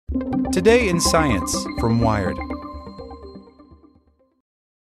Today in Science from Wired.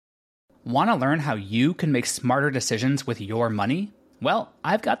 Want to learn how you can make smarter decisions with your money? Well,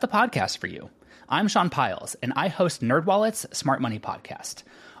 I've got the podcast for you. I'm Sean Piles, and I host NerdWallet's Smart Money Podcast.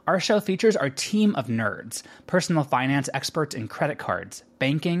 Our show features our team of nerds, personal finance experts in credit cards,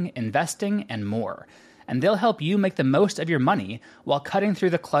 banking, investing, and more. And they'll help you make the most of your money while cutting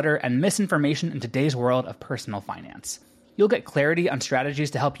through the clutter and misinformation in today's world of personal finance. You'll get clarity on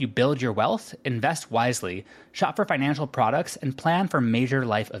strategies to help you build your wealth, invest wisely, shop for financial products, and plan for major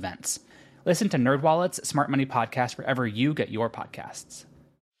life events. Listen to NerdWallet's Smart Money Podcast wherever you get your podcasts.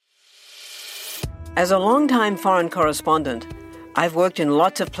 As a longtime foreign correspondent, I've worked in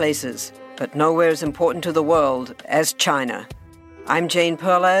lots of places, but nowhere as important to the world as China. I'm Jane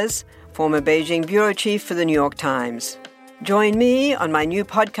Perlez, former Beijing bureau chief for the New York Times. Join me on my new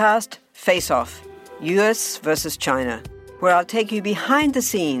podcast, Face Off, U.S. versus China, where I'll take you behind the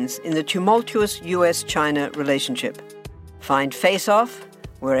scenes in the tumultuous U.S.-China relationship. Find Face Off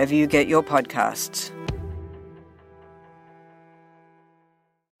wherever you get your podcasts.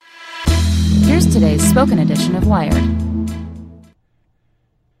 Here's today's spoken edition of Wired.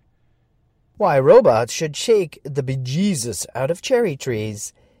 Why Robots Should Shake the Bejeezus Out of Cherry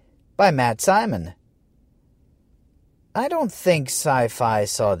Trees by Matt Simon. I don't think sci-fi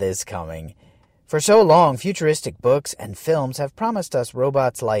saw this coming. For so long, futuristic books and films have promised us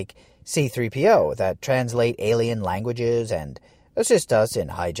robots like C-3PO that translate alien languages and assist us in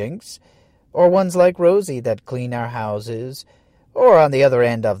hijinks, or ones like Rosie that clean our houses, or on the other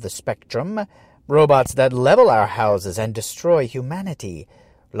end of the spectrum, robots that level our houses and destroy humanity.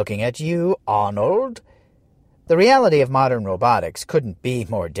 Looking at you, Arnold. The reality of modern robotics couldn't be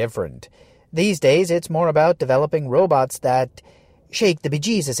more different. These days, it's more about developing robots that shake the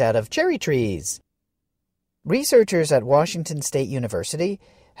bejeezus out of cherry trees. Researchers at Washington State University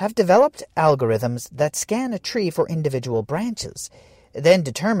have developed algorithms that scan a tree for individual branches, then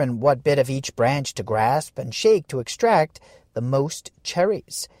determine what bit of each branch to grasp and shake to extract the most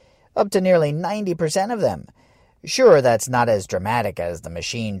cherries, up to nearly 90% of them. Sure, that's not as dramatic as the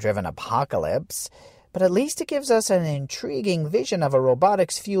machine-driven apocalypse, but at least it gives us an intriguing vision of a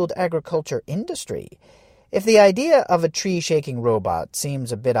robotics-fueled agriculture industry. If the idea of a tree-shaking robot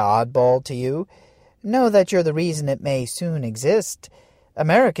seems a bit oddball to you, know that you're the reason it may soon exist.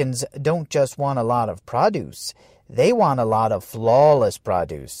 Americans don't just want a lot of produce. They want a lot of flawless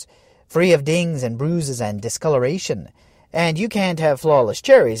produce, free of dings and bruises and discoloration. And you can't have flawless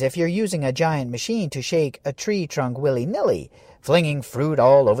cherries if you're using a giant machine to shake a tree trunk willy-nilly, flinging fruit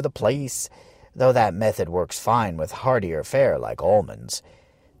all over the place, though that method works fine with hardier fare like almonds.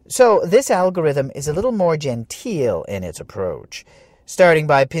 So this algorithm is a little more genteel in its approach, starting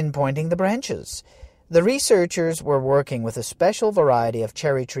by pinpointing the branches. The researchers were working with a special variety of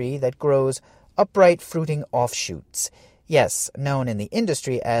cherry tree that grows upright fruiting offshoots, yes, known in the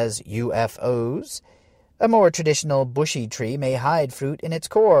industry as UFOs. A more traditional bushy tree may hide fruit in its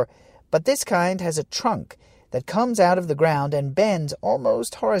core, but this kind has a trunk that comes out of the ground and bends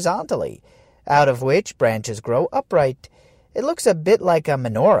almost horizontally, out of which branches grow upright. It looks a bit like a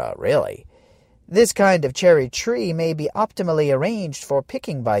menorah, really. This kind of cherry tree may be optimally arranged for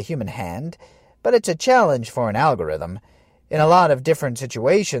picking by human hand, but it's a challenge for an algorithm. In a lot of different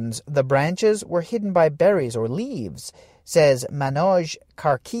situations, the branches were hidden by berries or leaves, says Manoj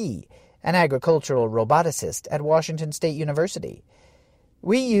Karki, an agricultural roboticist at Washington State University.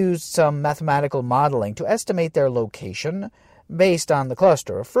 We used some mathematical modeling to estimate their location based on the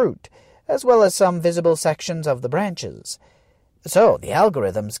cluster of fruit, as well as some visible sections of the branches. So the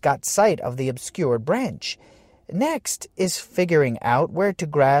algorithms got sight of the obscured branch. Next is figuring out where to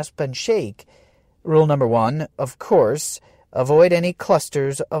grasp and shake. Rule number 1, of course, avoid any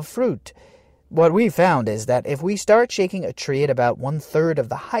clusters of fruit. What we found is that if we start shaking a tree at about 1/3 of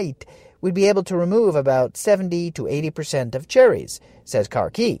the height, we'd be able to remove about 70 to 80% of cherries, says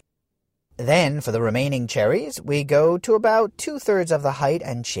Karki. Then, for the remaining cherries, we go to about 2/3 of the height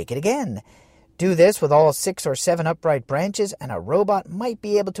and shake it again. Do this with all 6 or 7 upright branches, and a robot might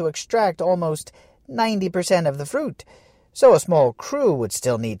be able to extract almost 90% of the fruit. So a small crew would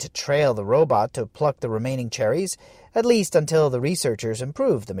still need to trail the robot to pluck the remaining cherries, at least until the researchers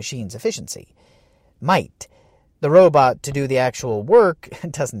improve the machine's efficiency. Might. The robot to do the actual work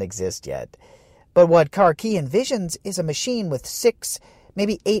doesn't exist yet. But what Karki envisions is a machine with 6,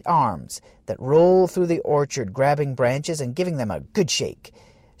 maybe 8 arms that roll through the orchard, grabbing branches and giving them a good shake.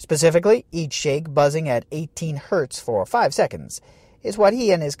 Specifically, each shake buzzing at 18 hertz for 5 seconds is what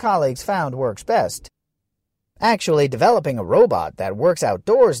he and his colleagues found works best. Actually developing a robot that works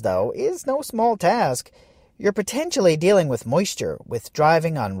outdoors, though, is no small task. You're potentially dealing with moisture with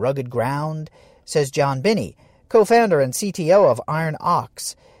driving on rugged ground, says John Binney, co-founder and CTO of Iron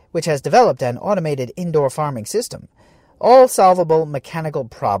Ox, which has developed an automated indoor farming system. All solvable mechanical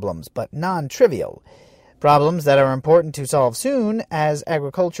problems, but non-trivial. Problems that are important to solve soon as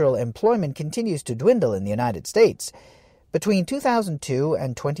agricultural employment continues to dwindle in the United States. Between 2002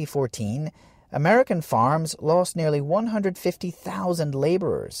 and 2014, American farms lost nearly 150,000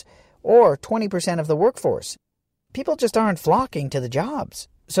 laborers, or 20% of the workforce. People just aren't flocking to the jobs.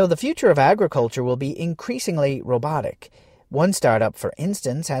 So the future of agriculture will be increasingly robotic. One startup, for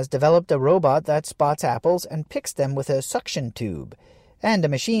instance, has developed a robot that spots apples and picks them with a suction tube. And a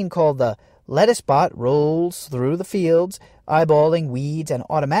machine called the lettuce bot rolls through the fields, eyeballing weeds and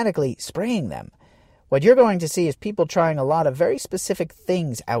automatically spraying them. What you're going to see is people trying a lot of very specific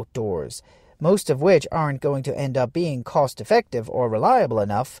things outdoors, most of which aren't going to end up being cost-effective or reliable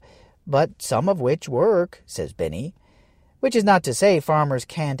enough, but some of which work, says Binney. Which is not to say farmers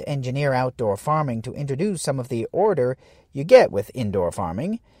can't engineer outdoor farming to introduce some of the order you get with indoor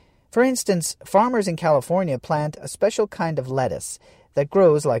farming. For instance, farmers in California plant a special kind of lettuce that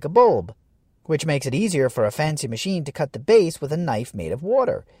grows like a bulb, which makes it easier for a fancy machine to cut the base with a knife made of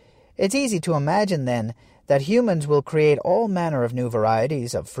water. It's easy to imagine, then, that humans will create all manner of new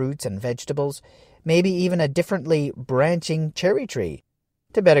varieties of fruits and vegetables, maybe even a differently branching cherry tree,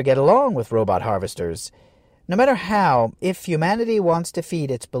 to better get along with robot harvesters. No matter how, if humanity wants to feed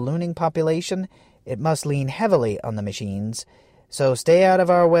its ballooning population, it must lean heavily on the machines. So stay out of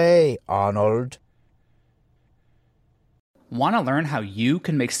our way, Arnold. Want to learn how you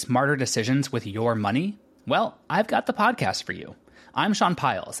can make smarter decisions with your money? Well, I've got the podcast for you. I'm Sean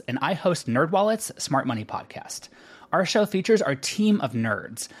Piles, and I host NerdWallet's Smart Money Podcast. Our show features our team of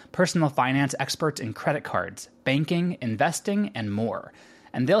nerds, personal finance experts in credit cards, banking, investing, and more.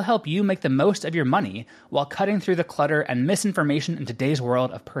 And they'll help you make the most of your money while cutting through the clutter and misinformation in today's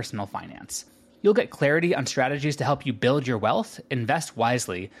world of personal finance. You'll get clarity on strategies to help you build your wealth, invest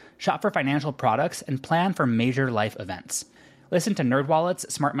wisely, shop for financial products, and plan for major life events. Listen to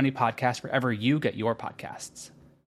NerdWallet's Smart Money Podcast wherever you get your podcasts.